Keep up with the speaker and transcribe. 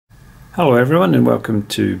Hello everyone and welcome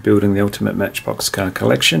to Building the Ultimate Matchbox Car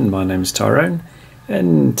Collection. My name is Tyrone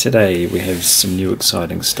and today we have some new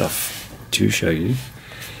exciting stuff to show you.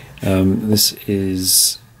 This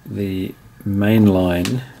is the main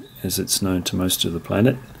line, as it's known to most of the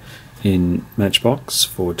planet, in Matchbox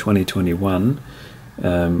for 2021.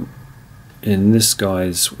 In this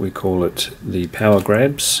guise we call it the Power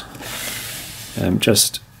Grabs,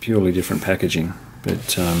 just purely different packaging,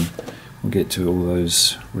 but we'll get to all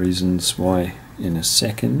those reasons why in a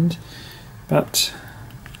second, but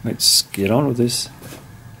let's get on with this.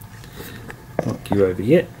 Knock you over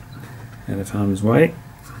yet, out of harm's way.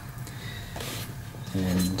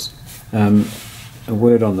 And a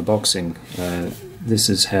word on the boxing. This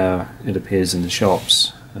is how it appears in the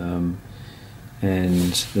shops, and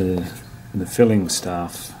the filling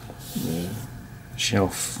staff, the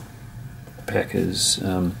shelf packers,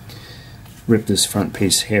 rip this front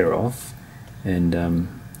piece here off, and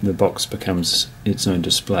the box becomes its own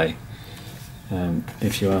display.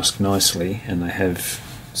 If you ask nicely and they have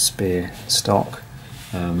spare stock,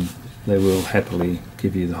 they will happily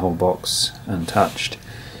give you the whole box untouched.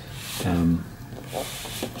 You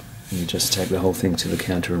just take the whole thing to the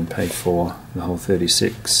counter and pay for the whole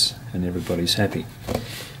 36 and everybody's happy.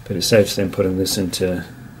 But it saves them putting this into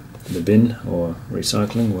the bin or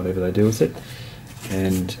recycling, whatever they do with it.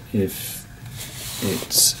 And if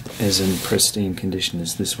it's as in pristine condition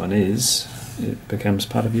as this one is, it becomes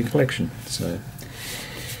part of your collection. So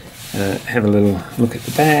have a little look at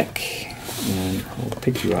the back, and I'll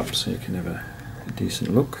pick you up so you can have a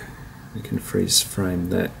decent look. You can freeze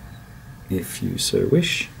frame that if you so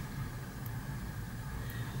wish.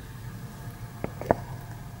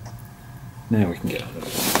 Now we can get on with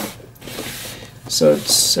it. So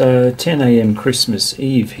it's 10 AM Christmas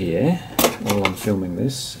Eve here while I'm filming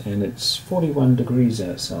this, and it's 41 degrees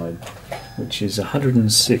outside, which is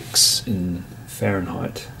 106 in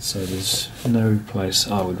Fahrenheit, so there's no place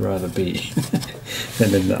I would rather be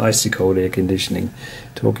than in the icy cold air conditioning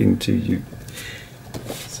talking to you.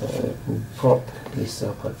 So we'll prop this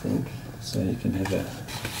up, I think, so you can have a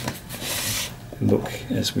look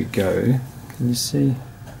as we go. Can you see?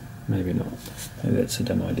 Maybe not. Maybe that's a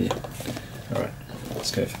dumb idea. Alright, let's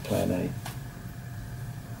go for plan A.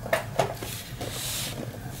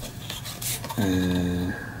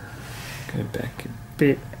 Go back a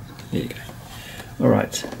bit. There you go.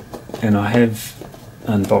 Alright, and I have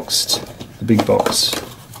unboxed the big box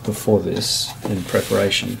before this in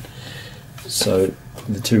preparation, so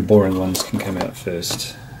the two boring ones can come out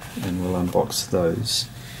first, and we'll unbox those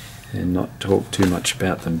and not talk too much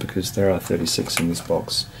about them, because there are 36 in this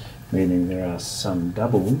box, meaning there are some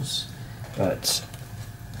doubles, but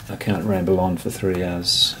I can't ramble on for 3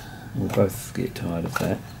 hours. We'll both get tired of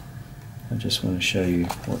that. I just want to show you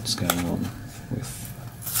what's going on with.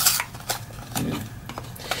 Yeah.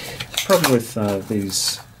 The problem with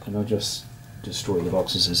these, and I'll just destroy the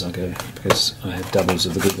boxes as I go, because I have doubles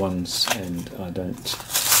of the good ones and I don't.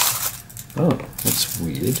 Oh, that's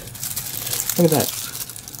weird. Look at that.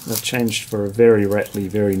 I've changed for a very rattly,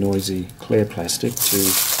 very noisy clear plastic to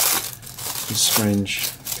a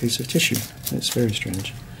strange piece of tissue. That's very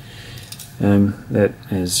strange. That,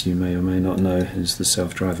 as you may or may not know, is the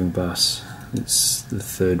self-driving bus. It's the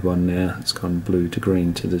third one now. It's gone blue to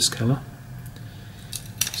green to this colour.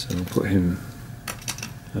 So I'll put him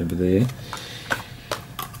over there.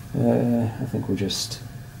 I think we'll just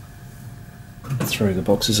throw the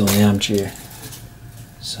boxes on the armchair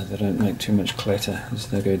so they don't make too much clatter as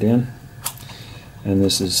they go down. And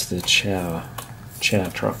this is the chow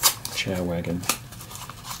wagon.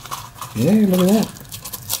 Yeah, look at that.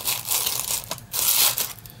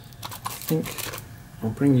 I think I'll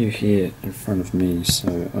bring you here in front of me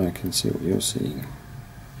so I can see what you're seeing.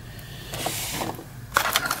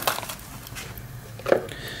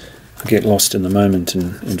 I get lost in the moment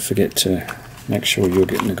and forget to make sure you're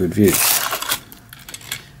getting a good view.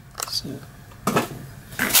 So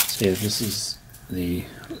yeah, this is the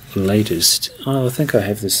latest. Oh, I think I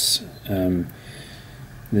have this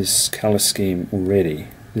this colour scheme already.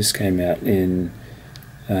 This came out in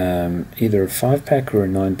either a 5-pack or a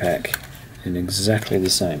 9-pack, and exactly the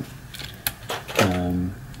same.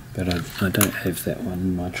 But I don't have that one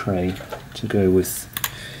in my tray to go with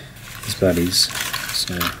his buddies,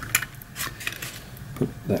 so put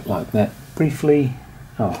that like that briefly.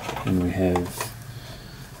 Oh, and we have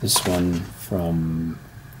this one from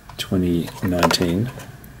 2019,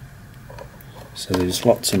 so there's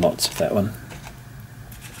lots and lots of that one.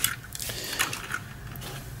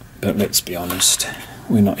 But let's be honest,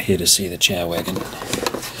 we're not here to see the chow wagon.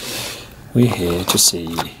 We're here to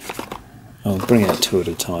see, I'll bring out two at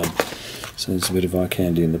a time. So there's a bit of eye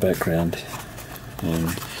candy in the background. And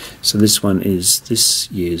so this one is this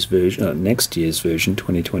year's version, next year's version,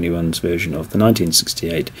 2021's version of the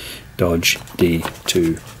 1968 Dodge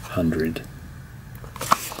D200.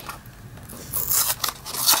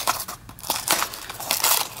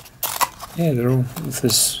 Yeah, they're all with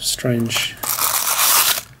this strange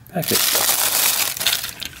packet.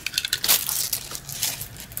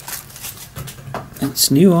 It's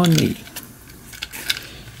new on me.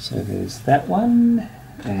 So there's that one,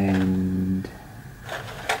 and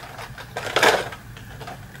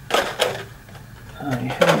I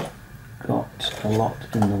haven't got a lot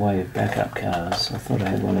in the way of backup cars. I thought I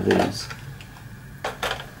had one of these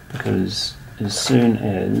because as soon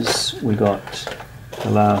as we got the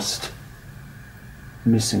last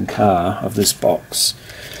missing car of this box,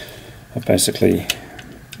 I basically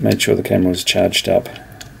made sure the camera was charged up,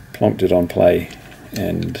 plonked it on play,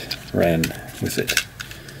 and ran with it.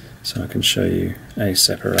 So I can show you a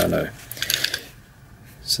Saperano.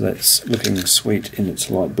 So that's looking sweet in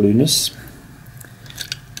its light blueness.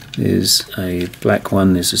 There's a black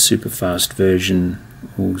one, there's a super fast version,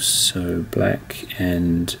 also black,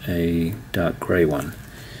 and a dark grey one.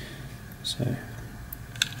 So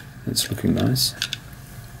that's looking nice.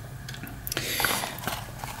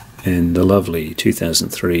 And the lovely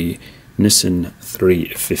 2003 Nissan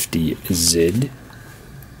 350Z.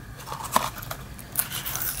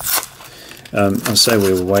 I say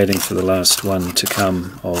we were waiting for the last one to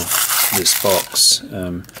come of this box,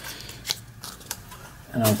 and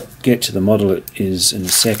I'll get to the model it is in a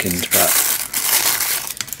second, but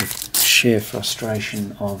the sheer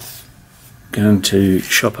frustration of going to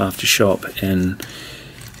shop after shop and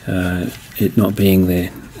it not being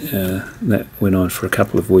there, that went on for a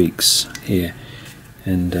couple of weeks here,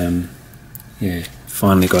 and yeah,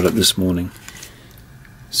 finally got it this morning.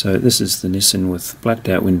 So this is the Nissan with blacked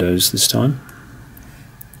out windows this time.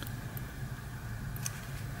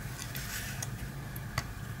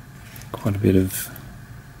 Quite a bit of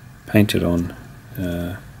painted on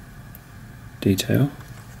detail.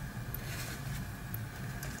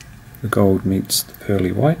 The gold meets the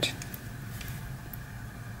pearly white.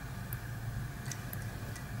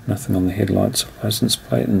 Nothing on the headlights or license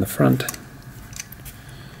plate in the front,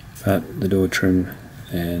 but the door trim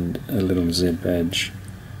and a little Z badge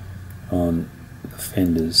on the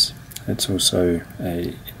fenders. That's also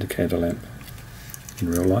a indicator lamp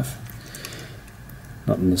in real life,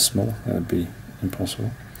 not in this small, that would be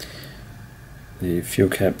impossible. The fuel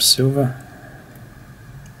cap silver,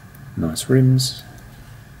 nice rims,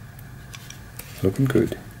 looking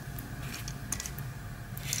good.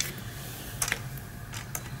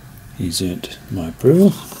 He's earned my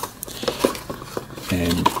approval.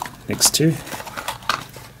 And next to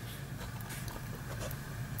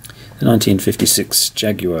the 1956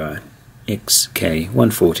 Jaguar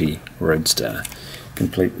XK140 Roadster,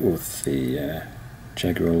 complete with the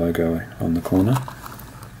Jaguar logo on the corner.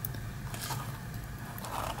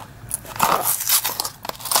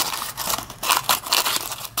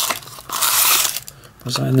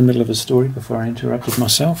 Was I in the middle of a story before I interrupted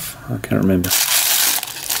myself? I can't remember.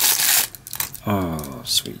 Oh,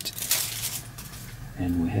 sweet.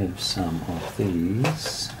 And we have some of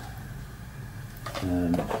these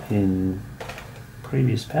in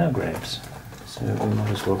previous power grabs, so we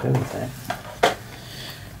might as well go with that.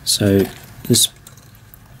 So this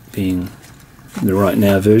being the right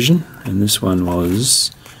now version, and this one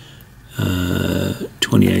was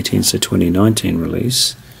 2018, so 2019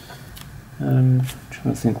 release. Trying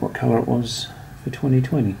to think what colour it was for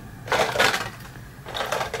 2020.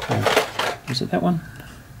 Was it that one?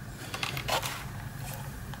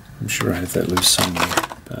 I'm sure I have that loose somewhere,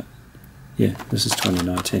 but yeah, this is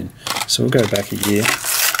 2019. So we'll go back a year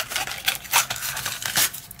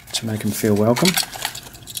to make them feel welcome.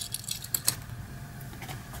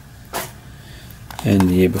 And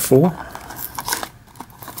the year before.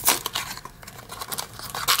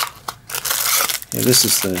 Yeah, this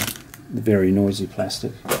is the very noisy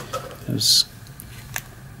plastic. It was,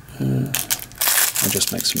 I'll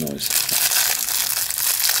just make some noise.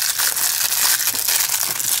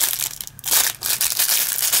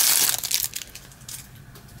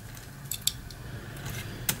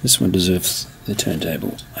 This one deserves the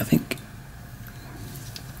turntable, I think.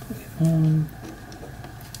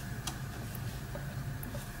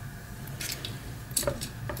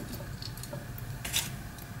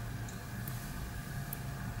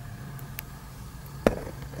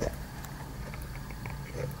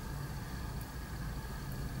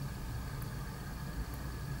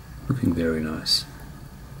 Looking very nice.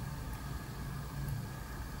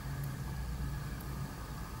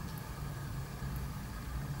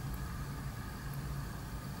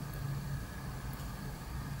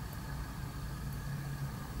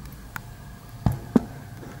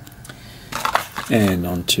 And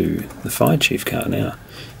onto the fire chief car now.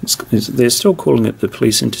 They're still calling it the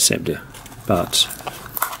police interceptor, but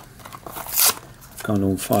I've gone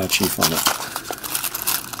all fire chief on it.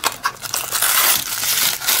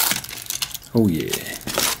 Oh yeah.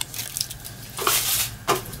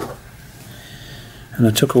 And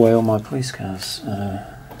I took away all my police cars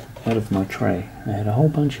out of my tray. I had a whole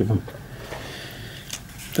bunch of them.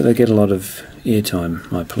 But they get a lot of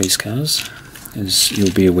airtime, my police cars, as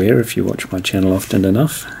you'll be aware if you watch my channel often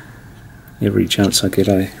enough. Every chance I get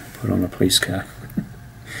I put on a police car.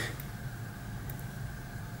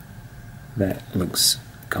 That looks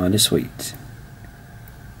kind of sweet.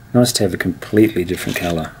 Nice to have a completely different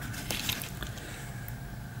colour.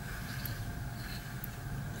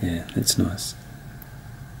 Yeah, that's nice.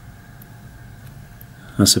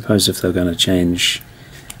 I suppose if they're going to change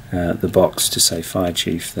the box to say fire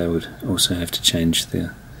chief, they would also have to change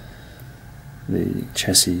the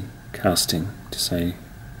chassis casting to say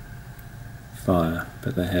fire,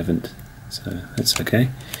 but they haven't, so that's okay.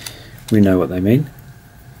 We know what they mean.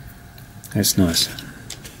 That's nice.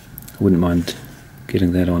 I wouldn't mind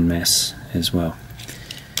getting that en masse as well.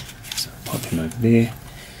 So I'll pop him over there.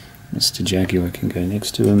 Mr. Jaguar can go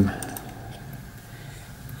next to him.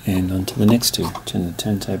 And onto the next two. Turn the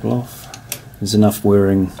turntable off. There's enough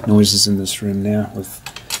whirring noises in this room now with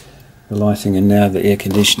the lighting and now the air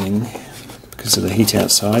conditioning because of the heat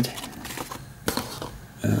outside.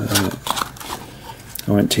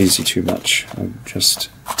 I won't tease you too much. I'll just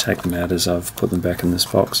take them out as I've put them back in this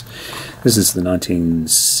box. This is the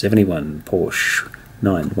 1971 Porsche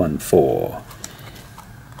 914.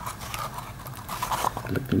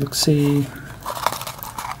 Look-see.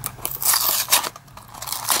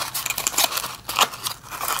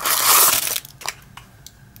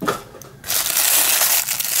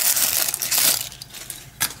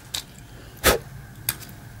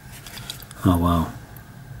 Oh wow.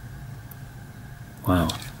 Wow.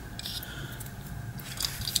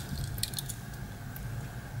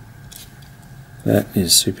 That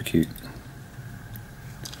is super cute.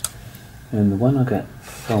 And the one I got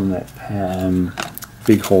from that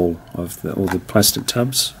big haul of all the plastic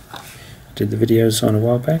tubs I did the videos on a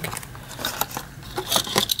while back.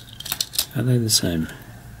 Are they the same?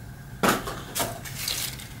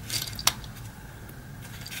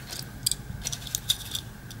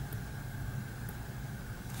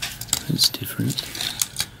 It's different.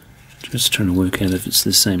 Just trying to work out if it's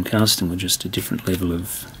the same casting or just a different level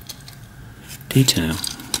of detail.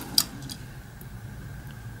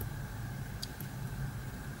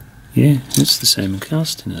 Yeah, it's the same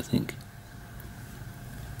casting, I think.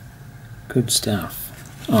 Good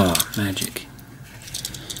stuff. Oh, magic.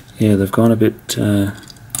 Yeah, they've gone a bit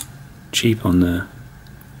cheap on the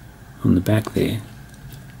back there.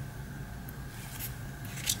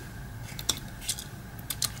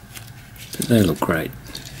 But they look great.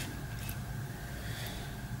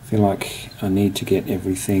 I feel like I need to get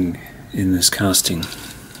everything in this casting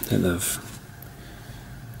that they've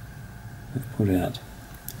put out.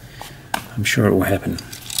 I'm sure it will happen.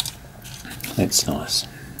 That's nice.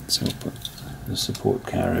 So we'll put the support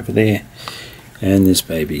car over there. And this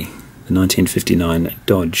baby, the 1959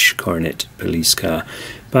 Dodge Coronet police car.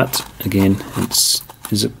 But again,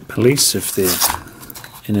 is it police if they're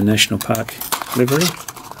in a national park livery?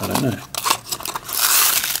 I don't know.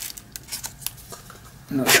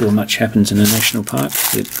 I'm not sure much happens in a national park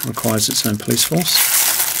that requires its own police force.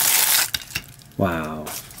 Wow.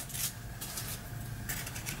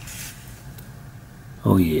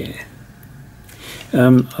 Oh yeah.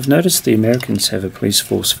 I've noticed the Americans have a police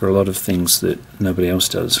force for a lot of things that nobody else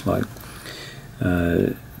does, like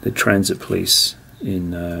the transit police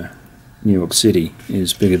in New York City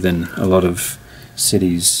is bigger than a lot of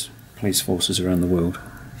cities' police forces around the world.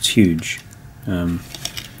 It's huge.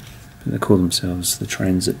 They call themselves the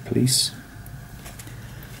transit police.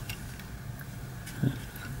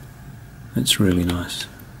 It's really nice.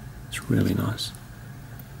 It's really nice.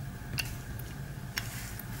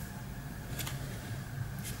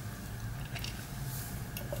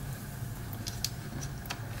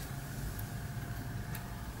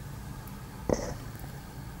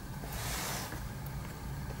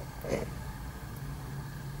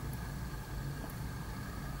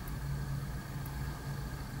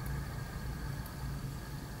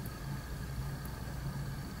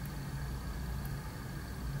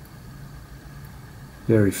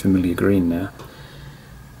 Very familiar green now.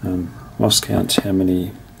 Lost count how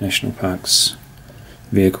many national parks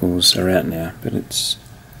vehicles are out now, but it's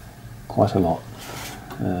quite a lot.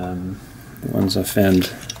 The ones I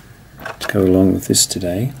found to go along with this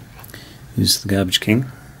today is the Garbage King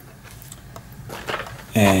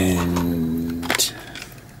and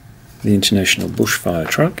the International Bushfire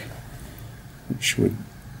Truck, which would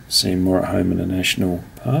seem more at home in a national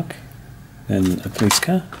park than a police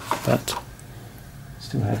car, but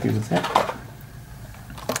still happy with that.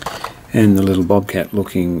 And the little bobcat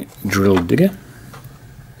looking drill digger,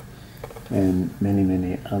 and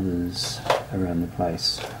many others around the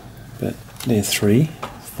place, but they're 3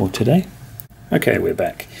 for today. Okay, we're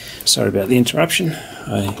back. Sorry about the interruption.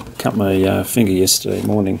 I cut my finger yesterday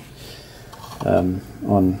morning on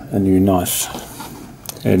a new knife,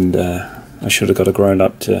 and I should have got a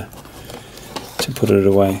grown-up to put it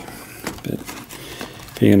away, but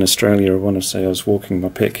being in Australia, I want to say I was walking my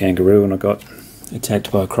pet kangaroo and I got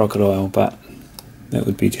attacked by a crocodile, but that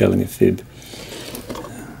would be telling a fib.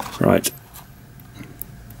 Right,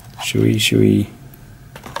 should we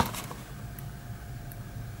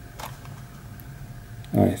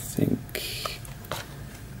I think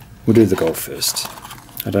we'll do the Golf first.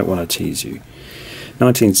 I don't want to tease you.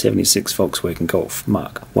 1976 Volkswagen Golf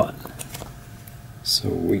Mark 1.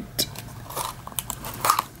 Sweet.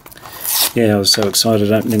 Yeah, I was so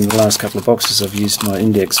excited opening the last couple of boxes. I've used my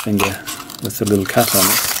index finger with the little cut on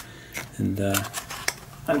it and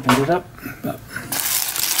opened it up.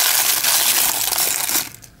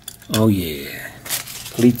 Oh yeah,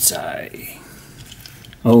 Polizei.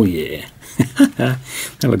 Oh yeah.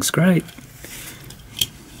 That looks great.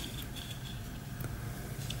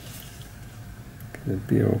 Get a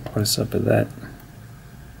be all close up of that.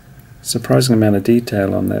 Surprising amount of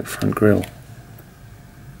detail on that front grille.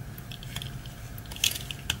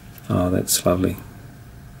 Oh, that's lovely.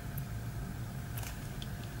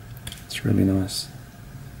 It's really nice.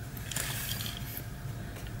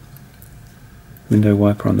 Window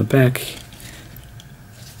wiper on the back.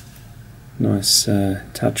 Nice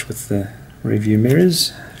touch with the rear-view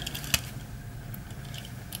mirrors.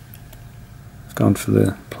 I've gone for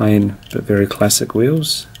the plain but very classic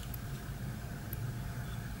wheels.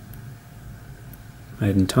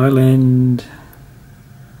 Made in Thailand.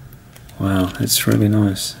 Wow, that's really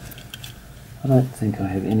nice. I don't think I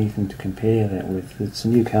have anything to compare that with. It's a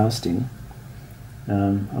new casting.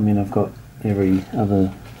 I mean, I've got every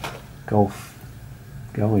other Golf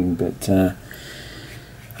going, but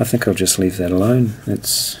I think I'll just leave that alone.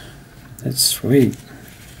 That's sweet.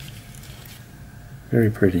 Very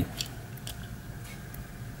pretty.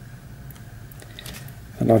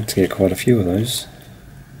 I'd like to get quite a few of those.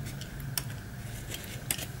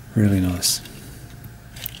 Really nice.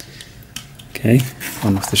 Okay,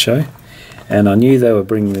 on with the show. And I knew they were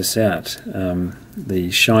bringing this out,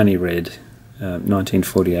 the shiny red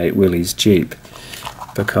 1948 Willys Jeep,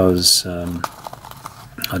 because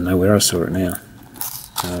I know where I saw it now.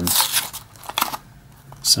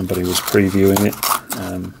 Somebody was previewing it,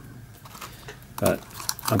 but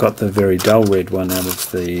I got the very dull red one out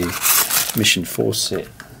of the Mission 4 set,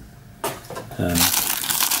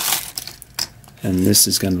 and this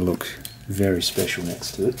is going to look very special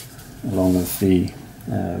next to it, along with the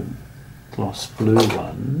gloss blue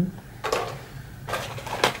one.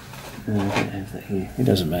 I don't have that here. It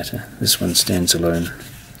doesn't matter. This one stands alone.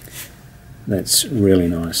 That's really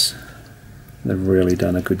nice. They've really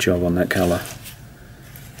done a good job on that colour.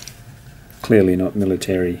 Clearly not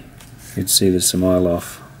military. You'd see this a mile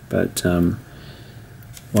off, but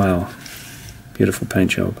wow, beautiful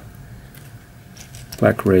paint job.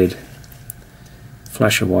 Black, red,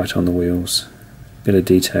 flash of white on the wheels, bit of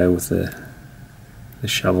detail with the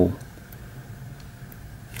shovel.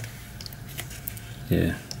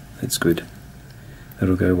 Yeah, that's good.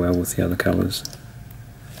 That'll go well with the other colours.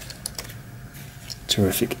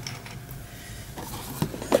 Terrific.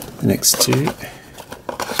 The next two.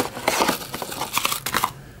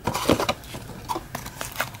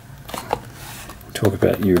 We'll talk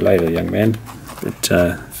about you later, young man. But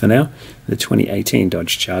for now, the 2018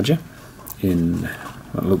 Dodge Charger in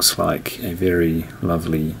what looks like a very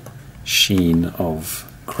lovely sheen of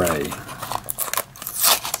grey.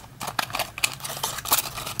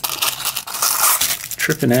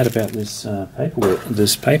 Tripping out about this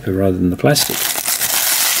paper rather than the plastic.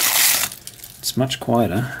 It's much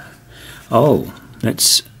quieter. Oh,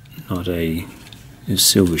 that's not a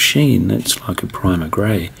silver sheen, that's like a primer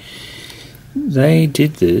grey. They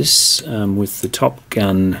did this with the Top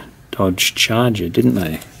Gun Dodge Charger, didn't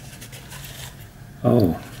they?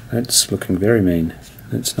 Oh, that's looking very mean.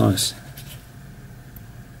 That's nice.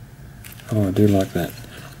 Oh, I do like that.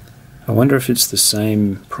 I wonder if it's the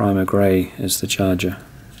same primer grey as the Charger.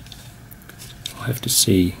 I'll have to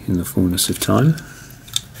see in the fullness of time.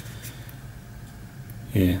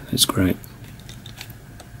 Yeah, that's great.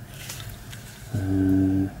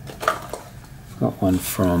 Got one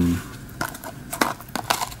from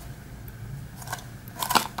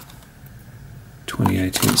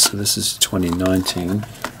so this is 2019.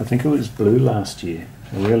 I think it was blue last year,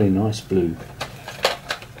 a really nice blue.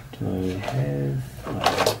 Do I have?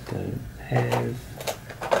 I don't have.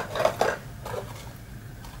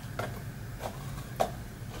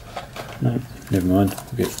 No, never mind.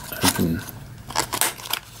 We'll open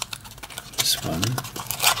this one.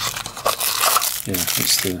 Yeah,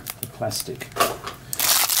 it's the plastic.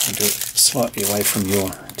 I'll do it slightly away from your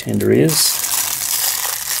tender ears.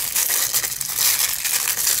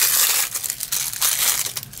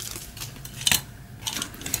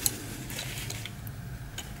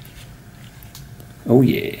 Oh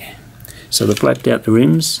yeah. So they've blacked out the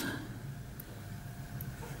rims.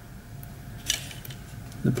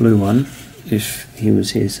 The blue one, if he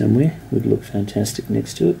was here somewhere, would look fantastic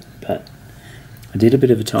next to it, but I did a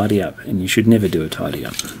bit of a tidy up, and you should never do a tidy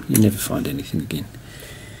up. You never find anything again.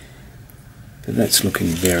 But that's looking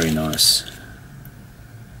very nice.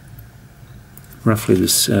 Roughly the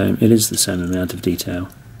same, it is the same amount of detail,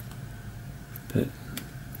 but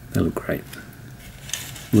they look great.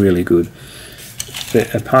 Really good.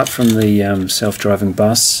 But apart from the self-driving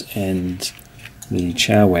bus and the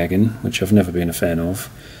chow wagon, which I've never been a fan of,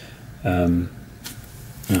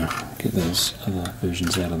 get those other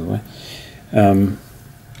versions out of the way.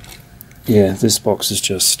 Yeah, this box is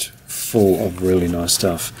just full of really nice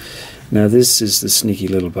stuff. Now this is the sneaky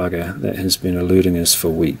little bugger that has been eluding us for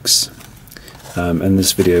weeks. And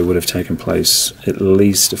this video would have taken place at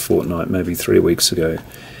least a fortnight, maybe 3 weeks ago,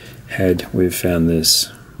 had we found this.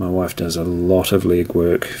 My wife does a lot of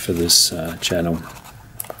legwork for this channel.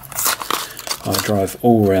 I drive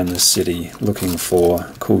all around the city looking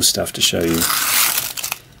for cool stuff to show you.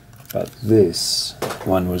 But this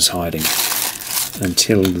one was hiding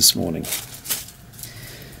until this morning.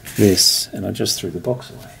 This, and I just threw the box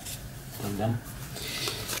away. I'm done.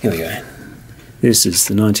 Here we go. This is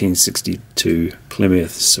the 1962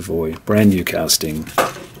 Plymouth Savoy, brand new casting,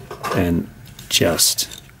 and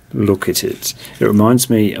just look at it. It reminds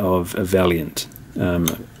me of a Valiant,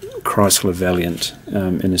 Chrysler Valiant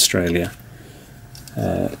in Australia.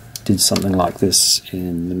 Did something like this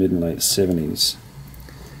in the mid and late 70s.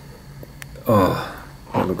 Oh,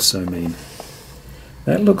 that looks so mean.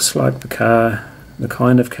 That looks like the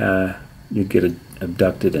kind of car you'd get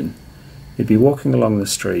abducted in. You'd be walking along the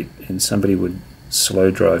street and somebody would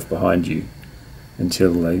slow drive behind you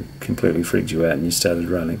until they completely freaked you out and you started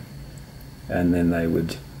running. And then they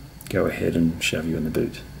would go ahead and shove you in the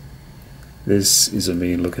boot. This is a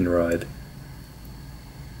mean looking ride.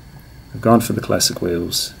 I've gone for the classic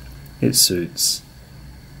wheels. It suits.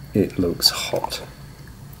 It looks hot.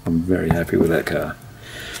 I'm very happy with that car.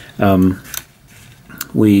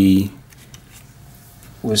 We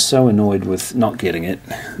were so annoyed with not getting it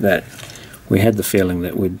that we had the feeling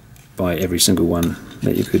that we'd buy every single one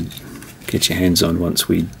that you could get your hands on once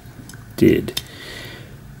we did.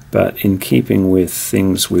 But in keeping with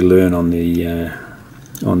things we learn on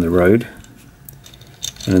the road,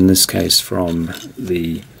 and in this case from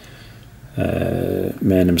the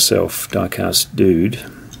man himself, Diecast Dude,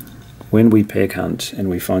 when we peg hunt and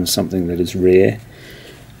we find something that is rare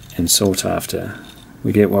and sought after,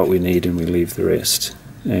 we get what we need and we leave the rest.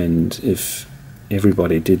 And if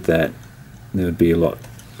everybody did that, there would be a lot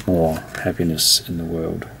more happiness in the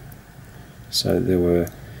world. So there were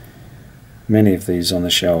many of these on the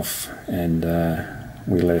shelf, and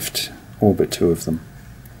we left all but 2 of them.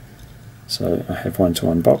 So I have one to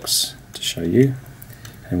unbox to show you,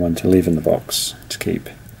 and one to leave in the box to keep,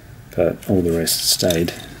 but all the rest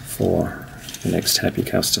stayed for the next happy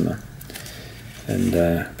customer.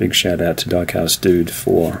 And big shout out to Diecast Dude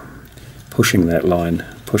for pushing that line,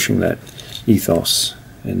 pushing that ethos,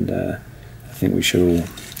 and I think we should all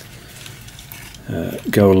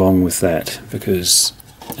go along with that, because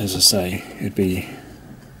as I say, there'd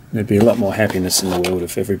be a lot more happiness in the world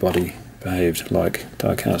if everybody behaved like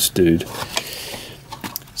Diecast Dude.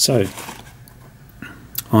 So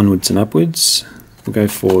onwards and upwards. We'll go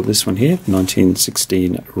for this one here,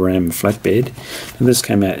 1916 Ram flatbed. And this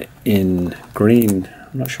came out in green.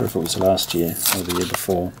 I'm not sure if it was last year or the year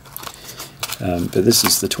before, but this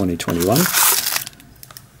is the 2021.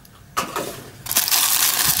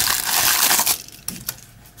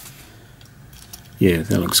 Yeah,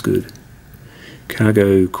 that looks good.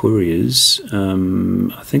 Cargo Couriers.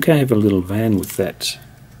 I think I have a little van with that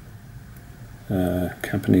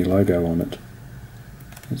company logo on it.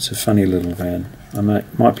 It's a funny little van. I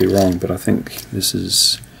might be wrong, but I think this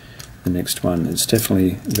is the next one. It's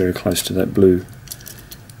definitely very close to that blue,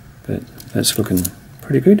 but that's looking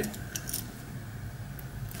pretty good.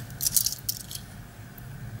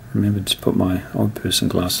 Remembered to put my old person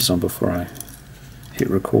glasses on before I hit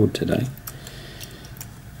record today.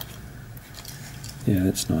 Yeah,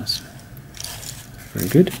 that's nice. Very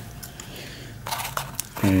good.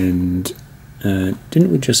 And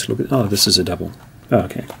didn't we just look at... Oh, this is a double. Oh,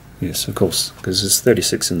 okay. Yes, of course, because there's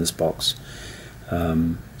 36 in this box.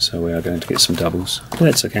 So we are going to get some doubles. But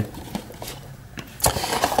that's okay.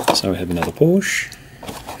 So we have another Porsche,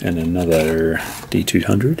 and another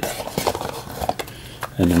D200,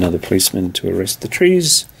 and another policeman to arrest the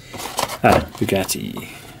trees. Ah, Bugatti.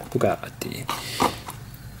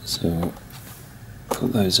 So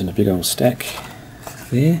put those in a big old stack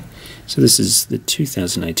there. So this is the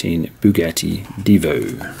 2018 Bugatti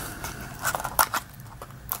Divo.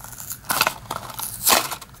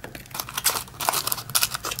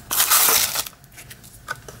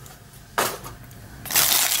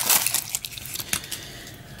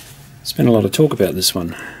 There's been a lot of talk about this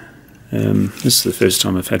one. This is the first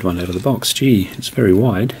time I've had one out of the box. Gee, it's very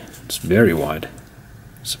wide. It's very wide.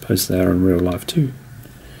 I suppose they are in real life too.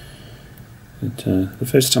 But, the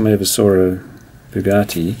first time I ever saw a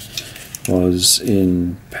Bugatti was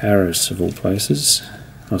in Paris, of all places.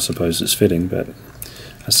 I suppose it's fitting, but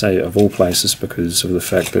I say of all places because of the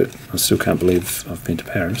fact that I still can't believe I've been to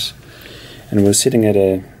Paris. And I was sitting at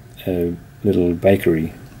a little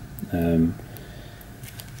bakery, and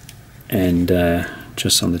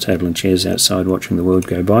just on the table and chairs outside watching the world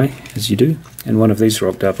go by, as you do. And one of these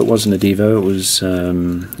rocked up. It wasn't a Divo, it was a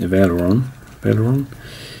Valeron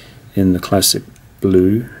in the classic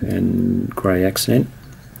blue and grey accent.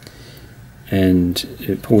 And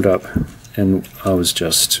it pulled up, and I was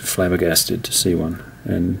just flabbergasted to see one.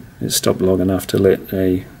 And it stopped long enough to let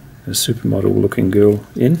a supermodel looking girl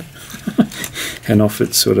in, and off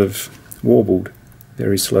it sort of warbled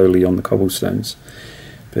very slowly on the cobblestones.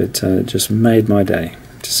 But it just made my day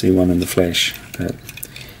to see one in the flesh. But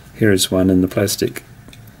here is one in the plastic,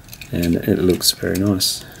 and it looks very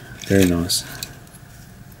nice, very nice.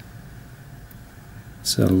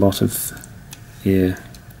 So a lot of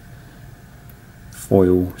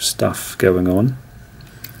foil stuff going on.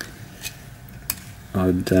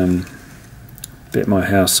 I'd bet my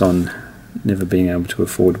house on never being able to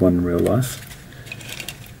afford one in real life,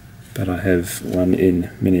 but I have one in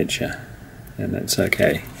miniature, and that's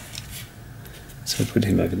okay. So put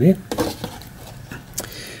him over there.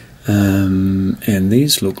 And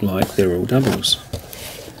these look like they're all doubles.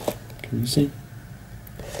 Can you see?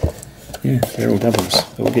 Yeah, they're all doubles,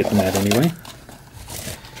 but we'll get them out anyway.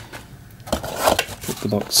 Put the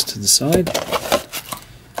box to the side.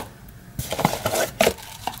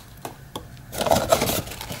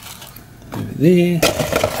 Over there.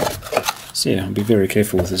 So yeah, I'll be very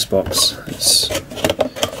careful with this box. It's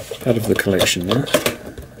part of the collection now.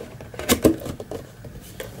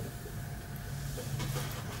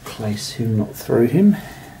 Place him, not throw him.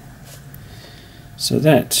 So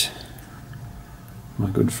that,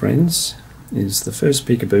 my good friends, is the first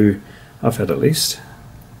peekaboo I've had, at least,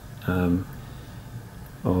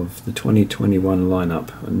 of the 2021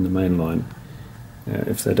 lineup in the main line.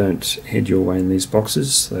 If they don't head your way in these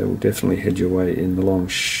boxes, they will definitely head your way in the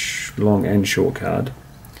long and short card.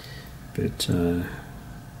 But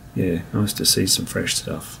yeah, nice to see some fresh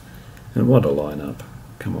stuff. And what a lineup!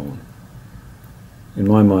 Come on. In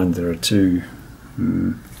my mind, there are two,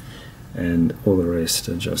 and all the rest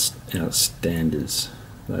are just outstanders.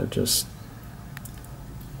 They're just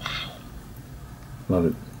wow. Love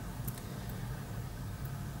it.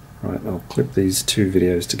 Right, I'll clip these two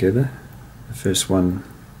videos together. The first one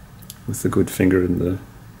with the good finger and the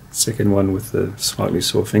second one with the slightly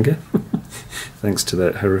sore finger. Thanks to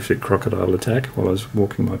that horrific crocodile attack while I was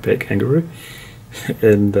walking my pet kangaroo.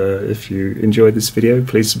 And if you enjoyed this video,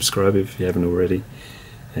 please subscribe if you haven't already,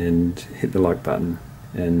 and hit the like button,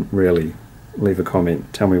 and really leave a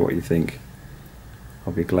comment. Tell me what you think.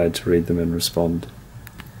 I'll be glad to read them and respond.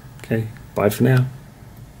 Okay, bye for now.